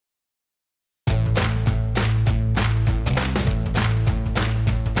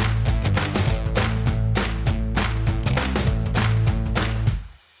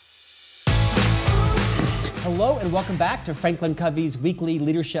Hello and welcome back to Franklin Covey's weekly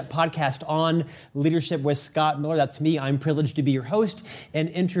leadership podcast on leadership with Scott Miller. That's me. I'm privileged to be your host and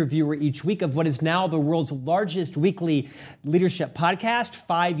interviewer each week of what is now the world's largest weekly leadership podcast.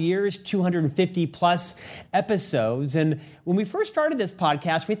 5 years, 250 plus episodes. And when we first started this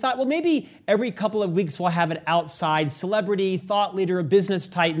podcast, we thought, well, maybe every couple of weeks we'll have an outside celebrity, thought leader, business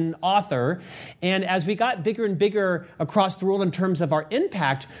titan, author. And as we got bigger and bigger across the world in terms of our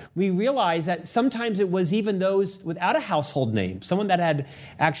impact, we realized that sometimes it was even those without a household name, someone that had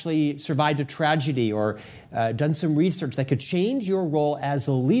actually survived a tragedy or done some research that could change your role as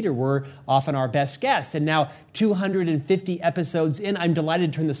a leader were often our best guests. And now 250 episodes in, I'm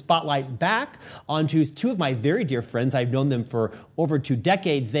delighted to turn the spotlight back onto two of my very dear friends. I've known them for over 2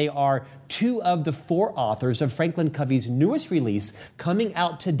 decades. They are 2 of the 4 authors of Franklin Covey's newest release coming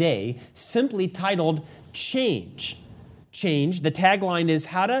out today, simply titled Change. Change. The tagline is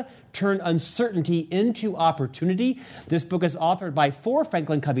How to Turn Uncertainty into Opportunity. This book is authored by 4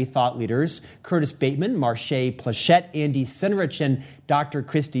 Franklin Covey thought leaders, Curtis Bateman, Marché, Pleshette, Andy Cindrich, and Dr.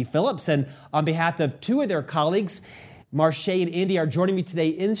 Christy Phillips. And on behalf of 2 of their colleagues, Marché and Andy are joining me today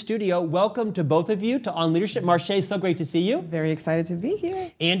in studio. Welcome to both of you to On Leadership. Marché, so great to see you. Very excited to be here.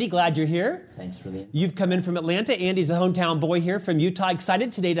 Andy, glad you're here. Thanks for the invite. You've come in from Atlanta. Andy's a hometown boy here from Utah.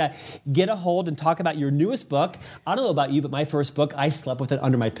 Excited today to get a hold and talk about your newest book. I don't know about you, but my first book, I slept with it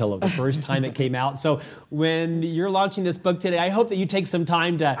under my pillow the first time it came out. So when you're launching this book today, I hope that you take some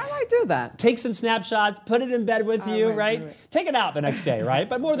time to... I might do that. Take some snapshots, put it in bed with you, right? Take it out the next day, right?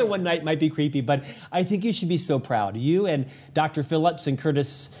 But more than one night might be creepy. But I think you should be so proud. You and Dr. Phillips and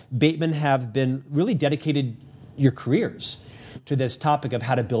Curtis Bateman have been really dedicated your careers to this topic of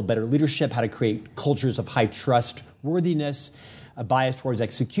how to build better leadership, how to create cultures of high trustworthiness, a bias towards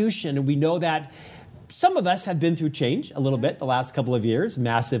execution. And we know that some of us have been through change a little bit the last couple of years,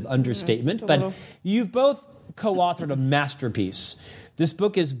 massive understatement. But you've both co-authored a masterpiece. This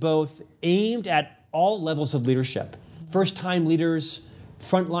book is both aimed at all levels of leadership, first-time leaders,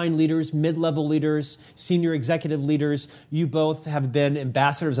 frontline leaders, mid-level leaders, senior executive leaders. You both have been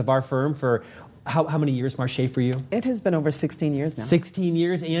ambassadors of our firm for how many years, Marché, for you? It has been over 16 years now. 16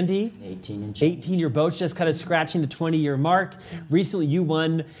 years, Andy? 18 and change. 18, you're both just kind of scratching the 20-year mark. Recently, you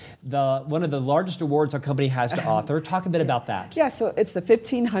won one of the largest awards our company has to author. Talk a bit about that. Yeah, so it's the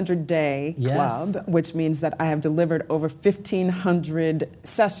 1,500-day club, which means that I have delivered over 1,500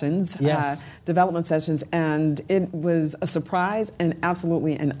 sessions, development sessions, and it was a surprise and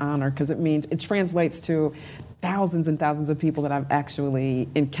absolutely an honor because it means it translates to thousands and thousands of people that I've actually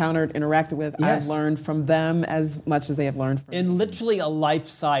encountered, interacted with. I've learned from them as much as they have learned from me. In literally a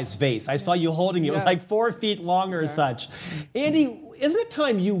life-size vase. I saw you holding it. It was like 4 feet long or such. Andy, isn't it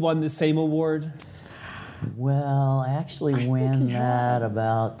time you won the same award? Well, I actually won that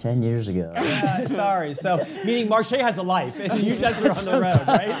about 10 years ago. Sorry. So, meaning Marché has a life, and you guys are on the road,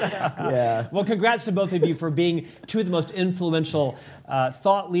 right? Yeah. Well, congrats to both of you for being 2 of the most influential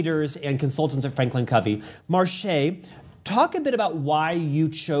thought leaders and consultants at Franklin Covey. Marché, talk a bit about why you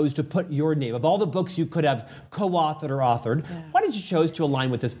chose to put your name. Of all the books you could have co-authored or authored, why did you choose to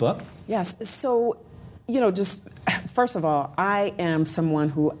align with this book? Yes. So, just first of all, I am someone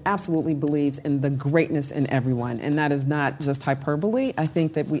who absolutely believes in the greatness in everyone, and that is not just hyperbole. I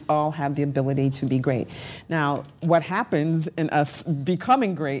think that we all have the ability to be great. Now, what happens in us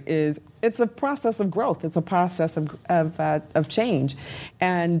becoming great is it's a process of growth. It's a process of change,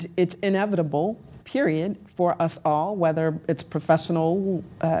 and it's inevitable, period, for us all, whether it's professional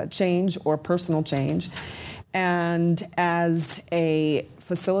change or personal change. And as a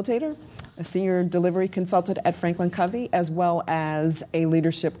facilitator, a senior delivery consultant at Franklin Covey, as well as a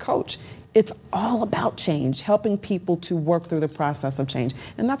leadership coach, it's all about change, helping people to work through the process of change.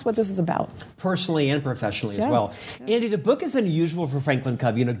 And that's what this is about. Personally and professionally as well. Andy, the book is unusual for Franklin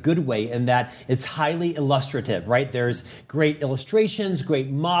Covey in a good way in that it's highly illustrative, right? There's great illustrations, great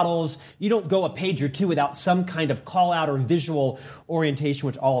models. You don't go a page or 2 without some kind of call out or visual orientation,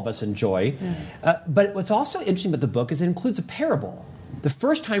 which all of us enjoy. But what's also interesting about the book is it includes a parable. The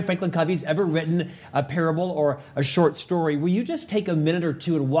first time Franklin Covey's ever written a parable or a short story, will you just take a minute or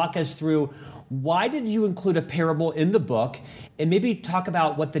 2 and walk us through why did you include a parable in the book and maybe talk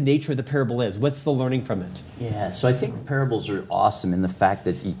about what the nature of the parable is? What's the learning from it? Yeah, so I think the parables are awesome in the fact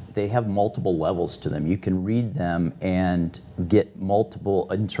that they have multiple levels to them. You can read them and get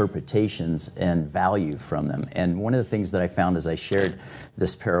multiple interpretations and value from them. And one of the things that I found as I shared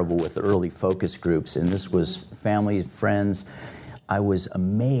this parable with early focus groups, and this was family, friends, I was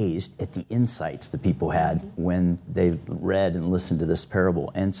amazed at the insights that people had when they read and listened to this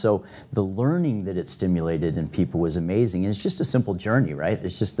parable. And so the learning that it stimulated in people was amazing. And it's just a simple journey, right?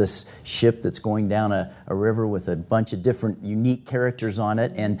 It's just this ship that's going down a river with a bunch of different unique characters on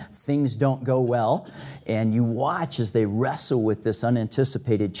it, and things don't go well. And you watch as they wrestle with this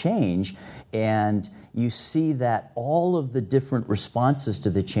unanticipated change, and you see that all of the different responses to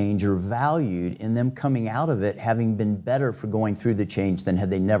the change are valued in them coming out of it having been better for going through the change than had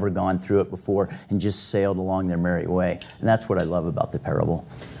they never gone through it before and just sailed along their merry way. And that's what I love about the parable.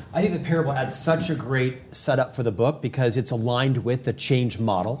 I think the parable adds such a great setup for the book because it's aligned with the change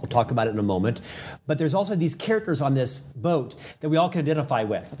model. We'll talk about it in a moment. But there's also these characters on this boat that we all can identify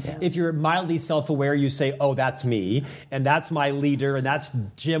with. Yeah. If you're mildly self-aware, you say, oh, that's me, and that's my leader, and that's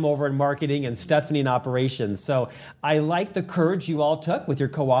Jim over in marketing and Stephanie in operations. So I like the courage you all took with your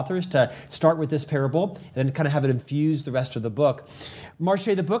co-authors to start with this parable and then kind of have it infuse the rest of the book.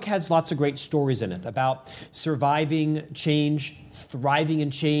 Marché, the book has lots of great stories in it about surviving change, thriving in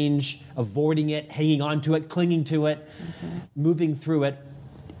change, avoiding it, hanging on to it, clinging to it, moving through it.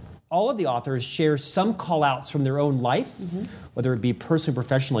 All of the authors share some call-outs from their own life, whether it be personally or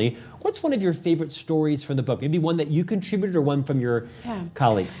professionally. What's one of your favorite stories from the book? Maybe one that you contributed or one from your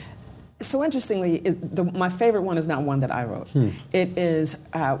colleagues? So interestingly, my favorite one is not one that I wrote. It is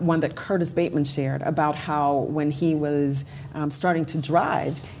one that Curtis Bateman shared about how when he was starting to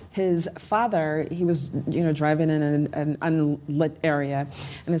drive, his father, he was driving in an unlit area,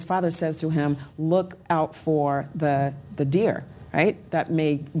 and his father says to him, look out for the deer, right, that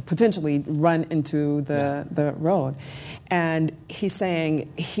may potentially run into the road. And he's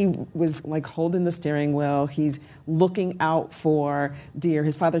saying he was like holding the steering wheel, he's looking out for deer.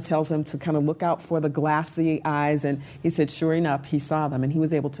 His father tells him to kind of look out for the glassy eyes, and he said sure enough he saw them, and he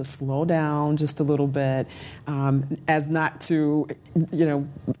was able to slow down just a little bit as not to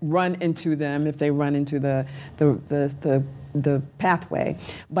run into them if they run into the pathway.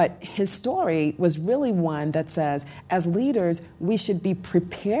 But his story was really one that says, as leaders, we should be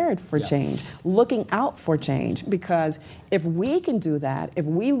prepared for change, looking out for change, because if we can do that, if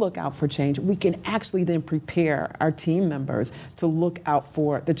we look out for change, we can actually then prepare our team members to look out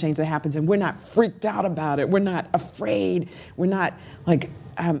for the change that happens. And we're not freaked out about it. We're not afraid. We're not like,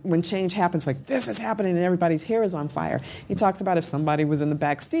 when change happens, like this is happening and everybody's hair is on fire. He talks about if somebody was in the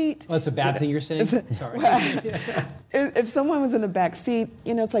back seat. Oh, that's a bad thing you're saying? Sorry. If someone was in the back seat,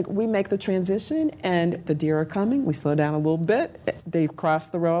 it's like we make the transition and the deer are coming. We slow down a little bit. They've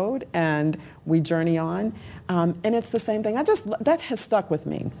crossed the road and we journey on. And it's the same thing. That has stuck with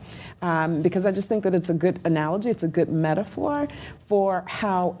me because I just think that it's a good analogy. It's a good metaphor for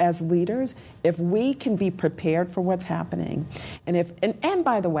how, as leaders, if we can be prepared for what's happening, and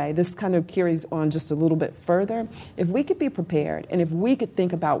by the way, this kind of carries on just a little bit further. If we could be prepared, and if we could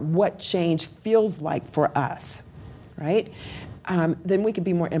think about what change feels like for us, right? Then we could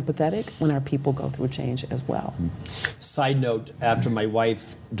be more empathetic when our people go through change as well. Side note, after my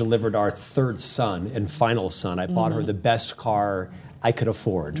wife delivered our third son and final son, I bought her the best car I could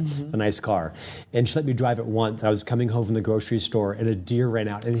afford, a nice car. And she let me drive it once. I was coming home from the grocery store and a deer ran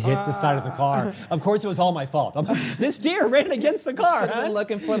out and hit the side of the car. Of course, it was all my fault. This deer ran against the car.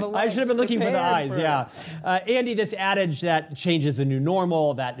 Looking for the I should have been looking for the eyes, Andy, this adage that change is the new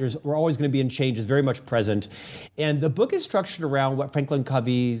normal, that we're always going to be in change is very much present. And the book is structured around what Franklin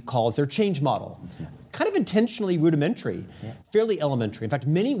Covey calls their change model. Kind of intentionally rudimentary, fairly elementary. In fact,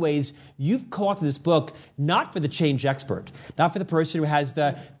 in many ways, you've co-authored this book not for the change expert, not for the person who has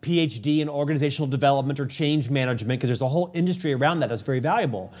the PhD in organizational development or change management, because there's a whole industry around that that's very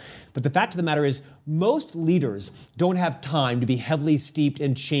valuable. But the fact of the matter is, most leaders don't have time to be heavily steeped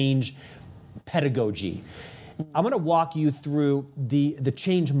in change pedagogy. I'm going to walk you through the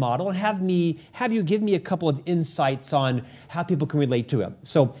change model and have you give me a couple of insights on how people can relate to it.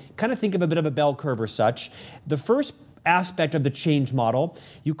 So kind of think of a bit of a bell curve or such. The first aspect of the change model,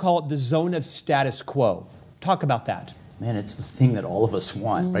 you call it the zone of status quo. Talk about that. Man, it's the thing that all of us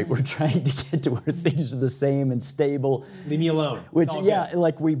want, right? We're trying to get to where things are the same and stable. Leave me alone. Which,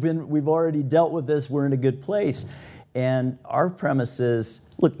 like we've already dealt with this. We're in a good place. And our premise is,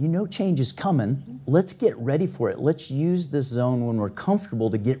 look, change is coming. Let's get ready for it. Let's use this zone when we're comfortable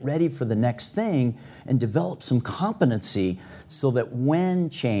to get ready for the next thing and develop some competency so that when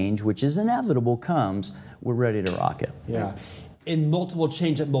change, which is inevitable, comes, we're ready to rock it. Yeah. In multiple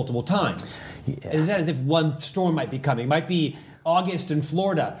change at multiple times. Is that as if one storm might be coming? It might be August in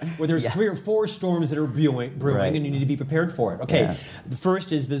Florida, where there's 3 or 4 storms that are brewing and you need to be prepared for it. Okay, The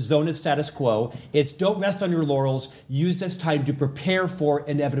first is the zone of status quo. It's don't rest on your laurels. Use this time to prepare for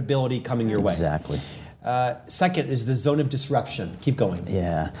inevitability coming your way. Exactly. Second is the zone of disruption. Keep going.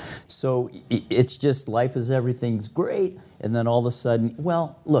 Yeah. So it's just life is everything's great. And then all of a sudden,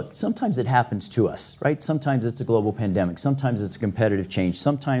 well, look, sometimes it happens to us, right? Sometimes it's a global pandemic. Sometimes it's a competitive change.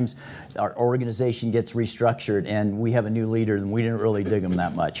 Sometimes our organization gets restructured and we have a new leader and we didn't really dig them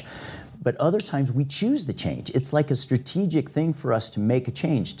that much. But other times we choose the change. It's like a strategic thing for us to make a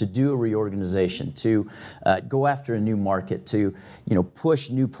change, to do a reorganization, to go after a new market, to push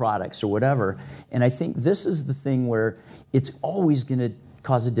new products or whatever. And I think this is the thing where it's always going to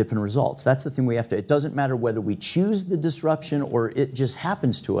cause a dip in results. That's the thing we have to, it doesn't matter whether we choose the disruption or it just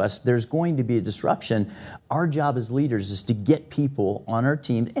happens to us, there's going to be a disruption. Our job as leaders is to get people on our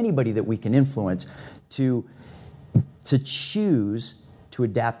team, anybody that we can influence, to choose to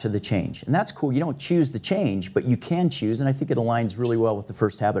adapt to the change. And that's cool. You don't choose the change, but you can choose, and I think it aligns really well with the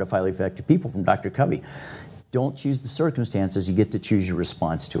first habit of highly effective people from Dr. Covey. Don't choose the circumstances, you get to choose your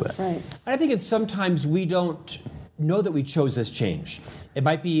response to it. That's right. I think it's sometimes we don't know that we chose this change. It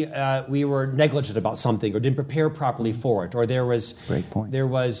might be we were negligent about something or didn't prepare properly for it, or there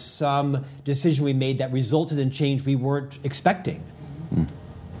was some decision we made that resulted in change we weren't expecting.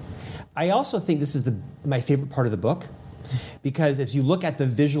 I also think this is my favorite part of the book, because as you look at the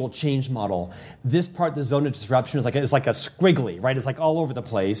visual change model, this part, the zone of disruption, is like a squiggly, right? It's like all over the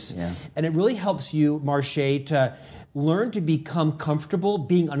place. Yeah. And it really helps you, Marché, to learn to become comfortable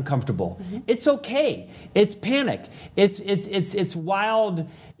being uncomfortable. Mm-hmm. It's okay. It's panic. It's wild,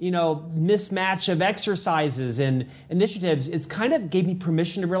 mismatch of exercises and initiatives. It's kind of gave me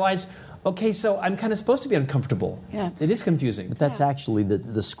permission to realize, okay, so I'm kind of supposed to be uncomfortable. Yeah. It is confusing. But that's actually, the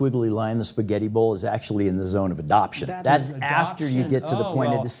squiggly line, the spaghetti bowl, is actually in the zone of adoption. That's after you get to the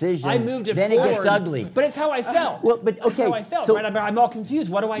point of decision. I moved it then forward, it gets ugly. But it's how I felt. That's how I felt, right? I'm all confused.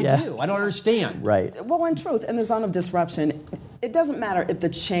 What do I do? I don't understand. Right. Well, in truth, in the zone of disruption, it doesn't matter if the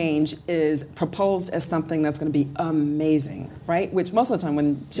change is proposed as something that's going to be amazing, right? Which most of the time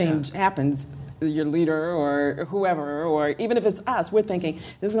when change happens, your leader or whoever, or even if it's us, we're thinking,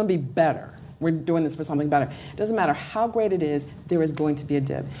 this is going to be better. We're doing this for something better. It doesn't matter how great it is, there is going to be a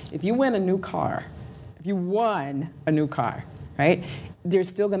dip. If you won a new car, right, there's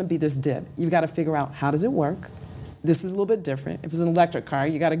still going to be this dip. You've got to figure out, how does it work? This is a little bit different. If it's an electric car,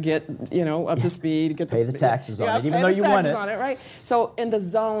 you got to get, up to speed. Pay the taxes on it, even though you want it. On it, right? So in the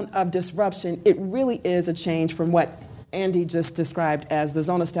zone of disruption, it really is a change from what Andy just described as the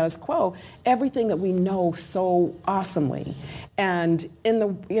zone of status quo, everything that we know so awesomely. And in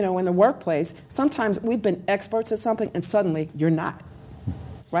the workplace, sometimes we've been experts at something and suddenly you're not.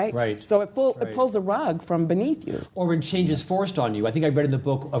 Right? So it pulls the rug from beneath you. Or when change is forced on you. I think I read in the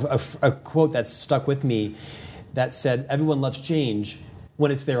book a quote that stuck with me that said, everyone loves change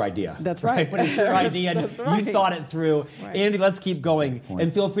when it's their idea. That's right. When it's their idea and you thought it through. Right. Andy, let's keep going.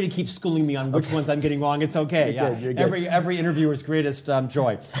 And feel free to keep schooling me on which ones I'm getting wrong. It's okay. You're good. Every interviewer's greatest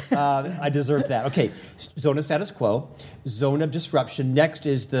joy. I deserve that. Okay, zone of status quo, zone of disruption. Next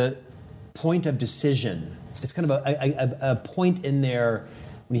is the point of decision. It's kind of a point in there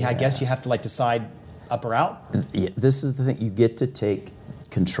when I guess you have to decide up or out. Yeah, this is the thing. You get to take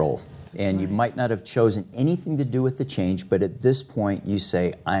control. And you might not have chosen anything to do with the change, but at this point you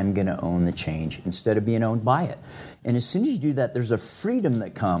say, I'm going to own the change instead of being owned by it. And as soon as you do that, there's a freedom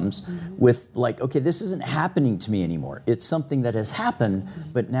that comes with okay, this isn't happening to me anymore. It's something that has happened,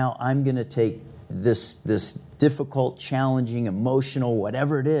 but now I'm going to take this difficult, challenging, emotional,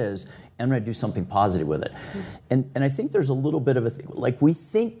 whatever it is, and I'm going to do something positive with it. And I think there's a little bit of we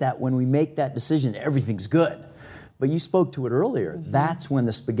think that when we make that decision, everything's good. But you spoke to it earlier. That's when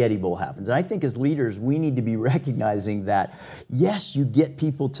the spaghetti bowl happens. And I think as leaders, we need to be recognizing that, yes, you get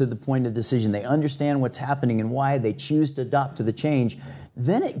people to the point of decision. They understand what's happening and why they choose to adopt to the change.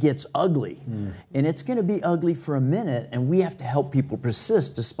 Then it gets ugly. And it's going to be ugly for a minute, and we have to help people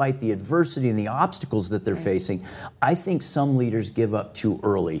persist despite the adversity and the obstacles that they're facing. I think some leaders give up too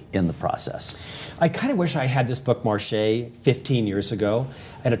early in the process. I kind of wish I had this book, Marché, 15 years ago.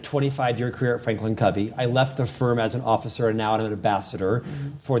 I had a 25-year career at Franklin Covey. I left the firm as an officer, and now I'm an ambassador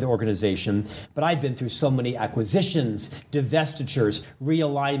for the organization. But I've been through so many acquisitions, divestitures,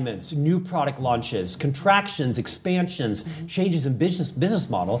 realignments, new product launches, contractions, expansions, changes in business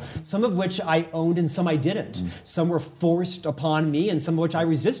model, some of which I owned and some I didn't. Some were forced upon me and some of which I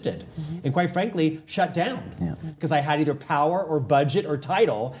resisted. And quite frankly, shut down. Because I had either power or budget or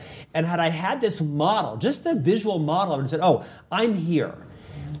title. And had I had this model, just the visual model, I would have said, oh, I'm here.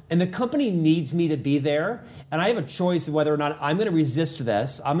 And the company needs me to be there, and I have a choice of whether or not I'm going to resist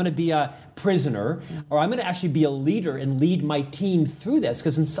this, I'm going to be a prisoner, or I'm going to actually be a leader and lead my team through this.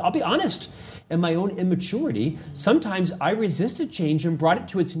 Because I'll be honest, and my own immaturity, sometimes I resisted change and brought it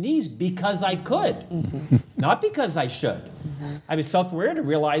to its knees because I could, not because I should. I was self-aware to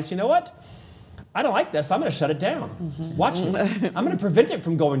realize, you know what? I don't like this. I'm going to shut it down. Watch me. I'm going to prevent it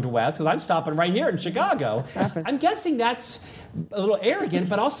from going to West because I'm stopping right here in Chicago. I'm guessing that's a little arrogant,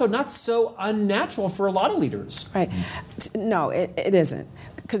 but also not so unnatural for a lot of leaders. Right. No, it isn't.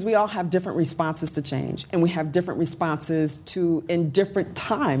 Because we all have different responses to change, and we have different responses to in different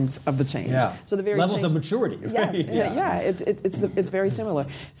times of the change. Yeah. So the very levels of maturity. Yes, yeah. It's very similar.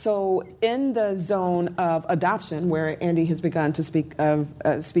 So in the zone of adoption, where Andy has begun to speak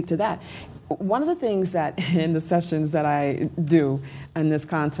to that, one of the things that in the sessions that I do in this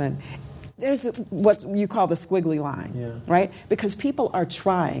content, there's what you call the squiggly line, right? Because people are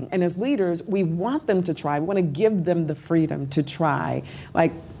trying, and as leaders, we want them to try. We want to give them the freedom to try.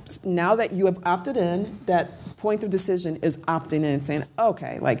 Like, now that you have opted in, that point of decision is opting in and saying,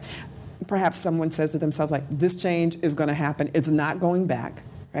 okay, like, perhaps someone says to themselves, like, this change is going to happen. It's not going back,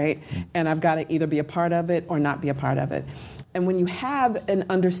 right? And I've got to either be a part of it or not be a part of it. And when you have an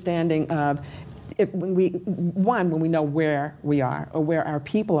understanding of when we know where we are or where our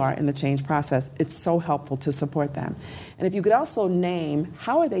people are in the change process, it's so helpful to support them. And if you could also name,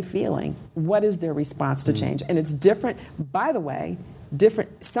 how are they feeling? What is their response to change? And it's different, by the way,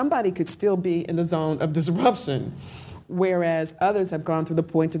 somebody could still be in the zone of disruption, whereas others have gone through the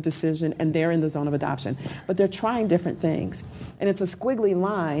point of decision and they're in the zone of adoption. But they're trying different things. And it's a squiggly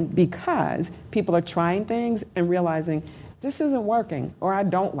line because people are trying things and realizing, this isn't working, or I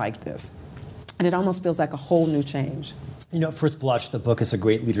don't like this. And it almost feels like a whole new change. You know, at first blush, the book is a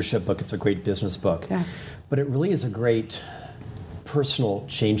great leadership book. It's a great business book. Yeah. But it really is a great personal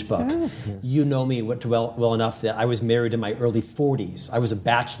change book. Yes. You know me well enough that I was married in my early 40s. I was a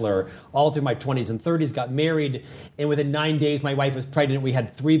bachelor all through my 20s and 30s, got married, and within 9 days my wife was pregnant. We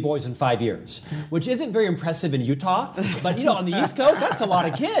had 3 boys in 5 years, which isn't very impressive in Utah, but you know, on the East Coast, that's a lot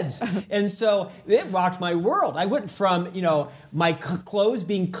of kids. And so it rocked my world. I went from, you know, my clothes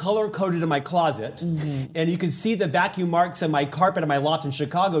being color-coded in my closet, and you could see the vacuum marks on my carpet in my loft in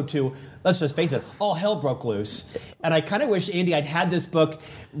Chicago to, let's just face it, all hell broke loose. And I kind of wish, Andy, I'd had this book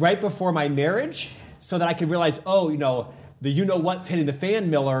right before my marriage so that I could realize, oh, you know, the you-know-what's hitting the fan,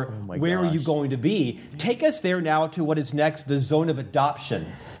 Miller. Where are you going to be? Take us there now to what is next, the zone of adoption.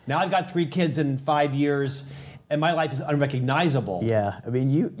 Now I've got 3 kids in 5 years, and my life is unrecognizable. Yeah, I mean,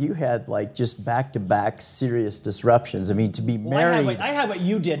 you had like just back-to-back serious disruptions. I mean, to be married. I had what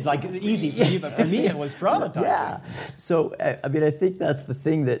you did, like easy for you, but for me it was traumatizing. Yeah. So I mean, I think that's the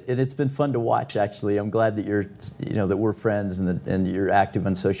thing and it's been fun to watch. Actually, I'm glad that that we're friends and you're active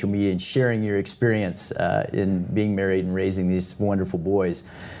on social media and sharing your experience in being married and raising these wonderful boys.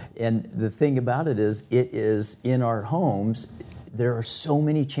 And the thing about it is in our homes. There are so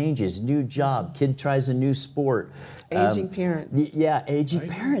many changes. New job, kid tries a new sport. Aging parent. Aging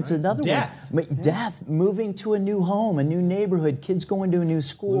parents, another Death. one. Death, moving to a new home, a new neighborhood, kids going to a new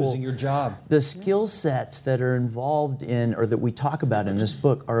school. Losing your job. The skill sets that are involved in, or that we talk about in this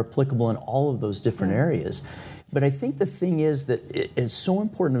book, are applicable in all of those different areas. But I think the thing is that it's so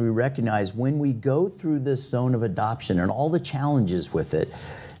important that we recognize when we go through this zone of adoption and all the challenges with it,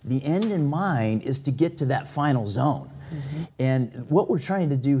 the end in mind is to get to that final zone. And what we're trying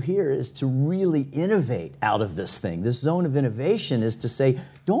to do here is to really innovate out of this thing. This zone of innovation is to say,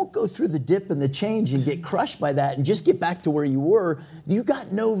 don't go through the dip and the change and get crushed by that and just get back to where you were. You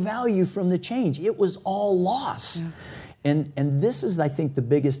got no value from the change. It was all loss. Yeah. And this is, I think, the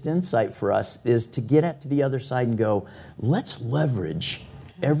biggest insight for us is to get at to the other side and go, let's leverage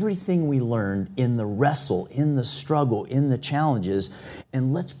everything we learned in the wrestle, in the struggle, in the challenges,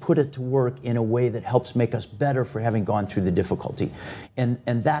 and let's put it to work in a way that helps make us better for having gone through the difficulty. And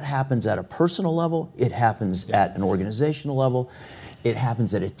that happens at a personal level, it happens at an organizational level, it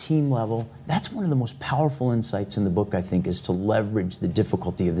happens at a team level. That's one of the most powerful insights in the book, I think, is to leverage the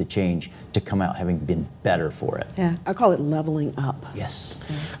difficulty of the change to come out having been better for it. Yeah, I call it leveling up.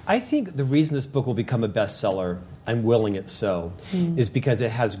 Yes. I think the reason this book will become a bestseller, I'm willing it so, is because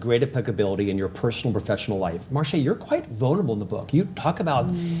it has great applicability in your personal professional life. Marché, you're quite vulnerable in the book. You talk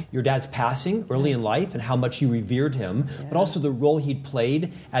about your dad's passing early in life and how much you revered him, but also the role he'd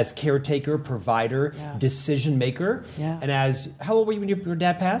played as caretaker, provider, decision maker. And as, how old were you when your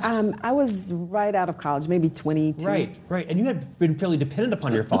dad passed? I was right out of college, maybe 22. Right. And you had been fairly dependent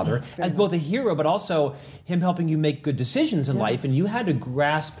upon your father as both a hero, but also him helping you make good decisions in life. And you had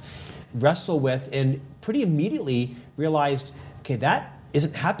to wrestle with, and pretty immediately realized, okay, that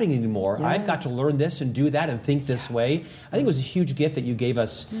isn't happening anymore. I've got to learn this and do that and think this way. I think it was a huge gift that you gave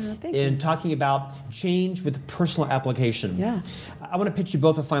us in talking about change with personal application. I want to pitch you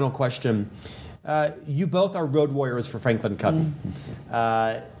both a final question. You both are road warriors for Franklin Covey.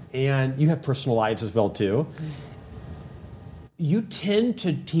 And you have personal lives as well, too. You tend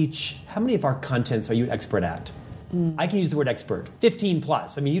to teach, how many of our contents are you an expert at? I can use the word expert, 15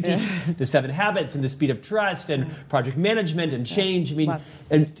 plus. I mean, you teach the 7 habits and the speed of trust and project management and change. I mean,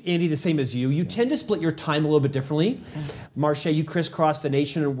 and Andy, the same as you. You tend to split your time a little bit differently. Marché, you crisscross the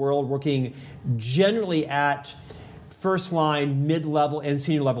nation and world working generally at first line, mid-level, and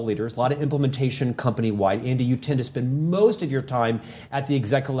senior level leaders, a lot of implementation company-wide. Andy, you tend to spend most of your time at the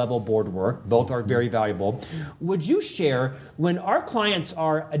executive level board work. Both are very valuable. Would you share when our clients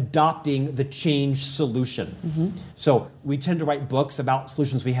are adopting the change solution? So we tend to write books about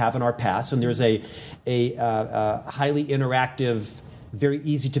solutions we have in our past, and there's a highly interactive, very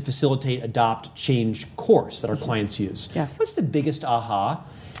easy to facilitate, adopt, change course that our clients use. Yes. What's the biggest aha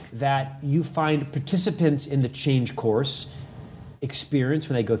that you find participants in the change course experience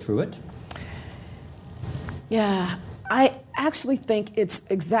when they go through it? Yeah, I actually think it's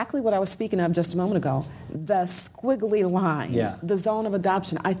exactly what I was speaking of just a moment ago. The squiggly line, the zone of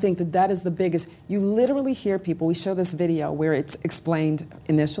adoption. I think that is the biggest. You literally hear people, we show this video where it's explained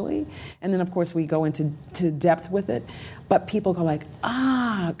initially, and then of course we go into depth with it, but people go like,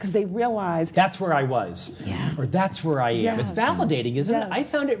 because they realize. That's where I was, or that's where I am. Yes. It's validating, isn't it? I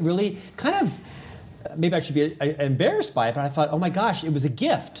found it really kind of, maybe I should be embarrassed by it, but I thought, oh my gosh, it was a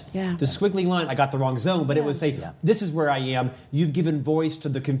gift. Yeah. The squiggly line, I got the wrong zone, but it was this is where I am. You've given voice to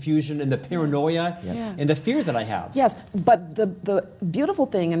the confusion and the paranoia and the fear that I have. Yes, but the beautiful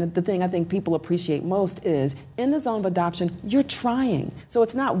thing, and the thing I think people appreciate most, is in the zone of adoption, you're trying. So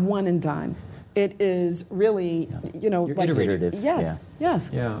it's not one and done. It is really, You're like iterative. Yes.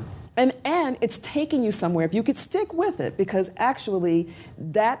 Yeah. And it's taking you somewhere if you could stick with it, because actually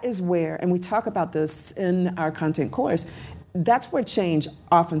that is where, and we talk about this in our content course, that's where change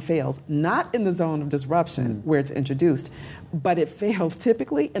often fails. Not in the zone of disruption where it's introduced, but it fails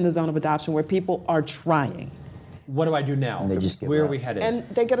typically in the zone of adoption where people are trying. What do I do now? And they just give Where up. are we headed? And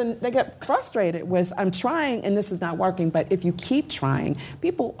they get frustrated with, I'm trying and this is not working. But if you keep trying,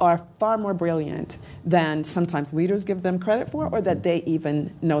 people are far more brilliant than sometimes leaders give them credit for, or that they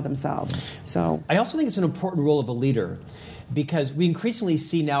even know themselves. So I also think it's an important role of a leader, because we increasingly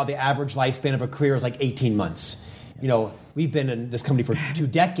see now the average lifespan of a career is like 18 months. We've been in this company for 2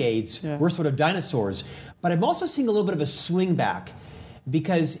 decades. We're sort of dinosaurs. But I'm also seeing a little bit of a swing back.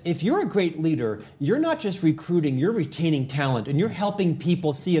 Because if you're a great leader, you're not just recruiting, you're retaining talent, and you're helping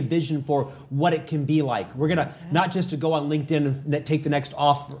people see a vision for what it can be like. We're going to not just to go on LinkedIn and take the next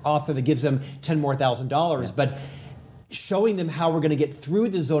offer that gives them $10,000, but showing them how we're going to get through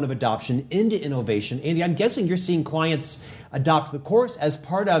the zone of adoption into innovation. Andy, I'm guessing you're seeing clients adopt the course as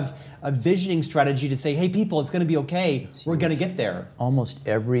part of a visioning strategy to say, hey, people, it's going to be okay. We're going to get there.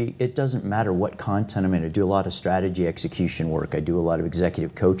 It doesn't matter what content I'm in. I do a lot of strategy execution work. I do a lot of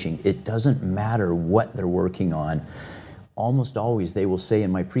executive coaching. It doesn't matter what they're working on. Almost always they will say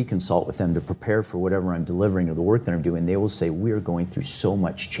in my pre-consult with them to prepare for whatever I'm delivering or the work that I'm doing, they will say, we're going through so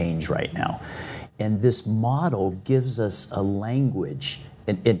much change right now. And this model gives us a language,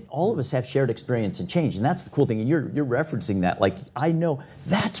 and all of us have shared experience in change, and that's the cool thing. And you're referencing that, like, I know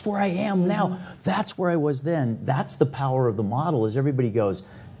that's where I am now, that's where I was then. That's the power of the model, is everybody goes,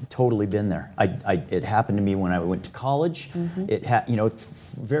 totally been there. It happened to me when I went to college. It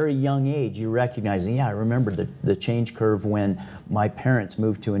very young age, you recognize, I remember the change curve when my parents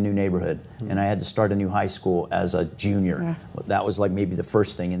moved to a new neighborhood and I had to start a new high school as a junior. That was like maybe the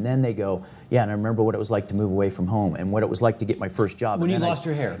first thing. And then they go, and I remember what it was like to move away from home and what it was like to get my first job. When you lost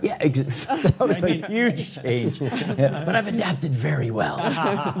your hair. Yeah, that was a huge change. But I've adapted very well.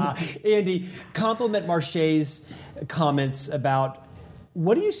 Andy, compliment Marché's comments about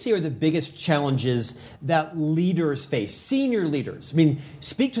what do you see are the biggest challenges that leaders face, senior leaders? I mean,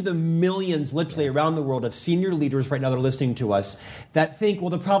 speak to the millions literally around the world of senior leaders right now that are listening to us that think, well,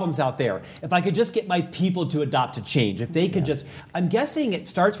 the problem's out there. If I could just get my people to adopt a change, if they could just, I'm guessing it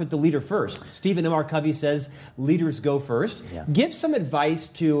starts with the leader first. Stephen M.R. Covey says leaders go first. Give some advice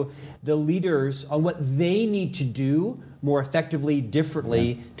to the leaders on what they need to do more effectively,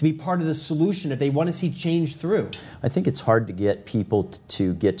 differently, to be part of the solution if they want to see change through. I think it's hard to get people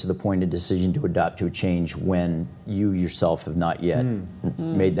to get to the point of decision to adopt to a change when you yourself have not yet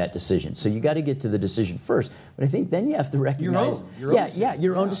made that decision. So you got to get to the decision first. But I think then you have to recognize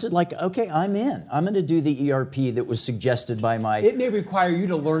your own decision. Like, okay, I'm in. I'm going to do the ERP that was suggested by my. It may require you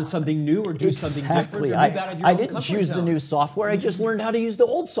to learn something new or do something different. So I didn't choose the new software. I just learned how to use the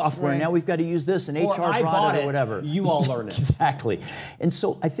old software. Now we've got to use this, and HR brought it or whatever. You all learn it. Exactly. And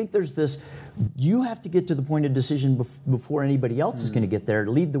so I think there's this. You have to get to the point of decision before anybody else is going to get there.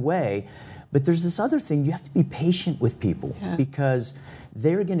 Lead the way. But there's this other thing, you have to be patient with people because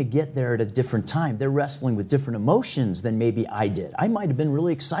they're going to get there at a different time. They're wrestling with different emotions than maybe I did. I might have been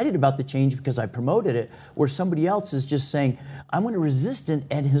really excited about the change because I promoted it, where somebody else is just saying, I'm going to resist it,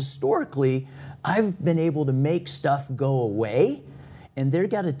 and historically, I've been able to make stuff go away. And they've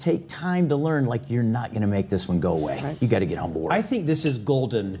got to take time to learn, like, you're not going to make this one go away. Right. You got to get on board. I think this is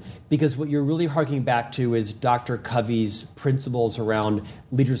golden because what you're really harking back to is Dr. Covey's principles around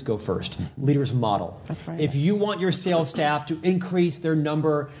leaders go first, leaders model. That's right. If you want your sales staff to increase their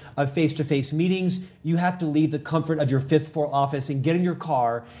number of face-to-face meetings, you have to leave the comfort of your fifth floor office and get in your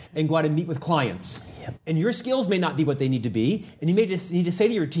car and go out and meet with clients. Yep. And your skills may not be what they need to be, and you may just need to say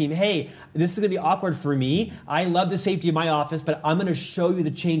to your team, hey, this is going to be awkward for me. I love the safety of my office, but I'm going to show you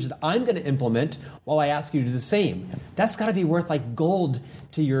the change that I'm going to implement while I ask you to do the same. Yep. That's got to be worth like gold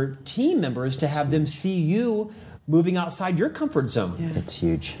to your team members to have them see you moving outside your comfort zone. Yeah. It's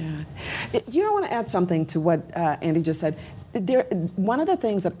huge. Yeah. You don't want to add something to what Andy just said. One of the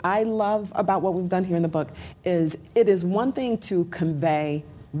things that I love about what we've done here in the book is it is one thing to convey,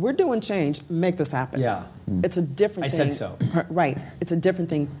 we're doing change, make this happen. Yeah. It's a different thing. I said so. Right. It's a different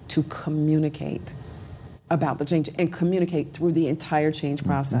thing to communicate about the change and communicate through the entire change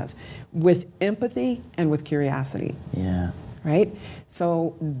process with empathy and with curiosity. Yeah. Right?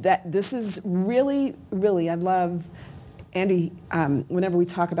 So this is really, really, I love Andy, whenever we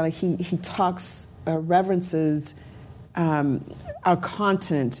talk about it, he talks, references our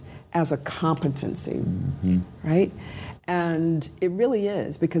content as a competency, right? And it really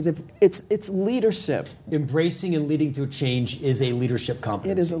is, because if it's leadership. Embracing and leading through change is a leadership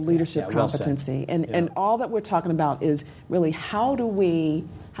competency. It is a leadership competency. And all that we're talking about is really how do we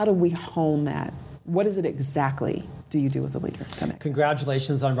hone that? What is it exactly do you do as a leader?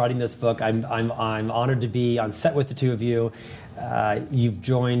 Congratulations on writing this book. I'm honored to be on set with the two of you. You've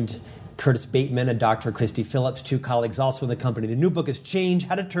joined Curtis Bateman and Dr. Christy Phillips, two colleagues also in the company. The new book is Change,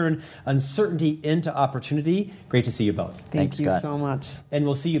 How to Turn Uncertainty into Opportunity. Great to see you both. Thanks, you so much. And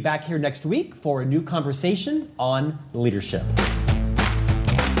we'll see you back here next week for a new conversation on leadership.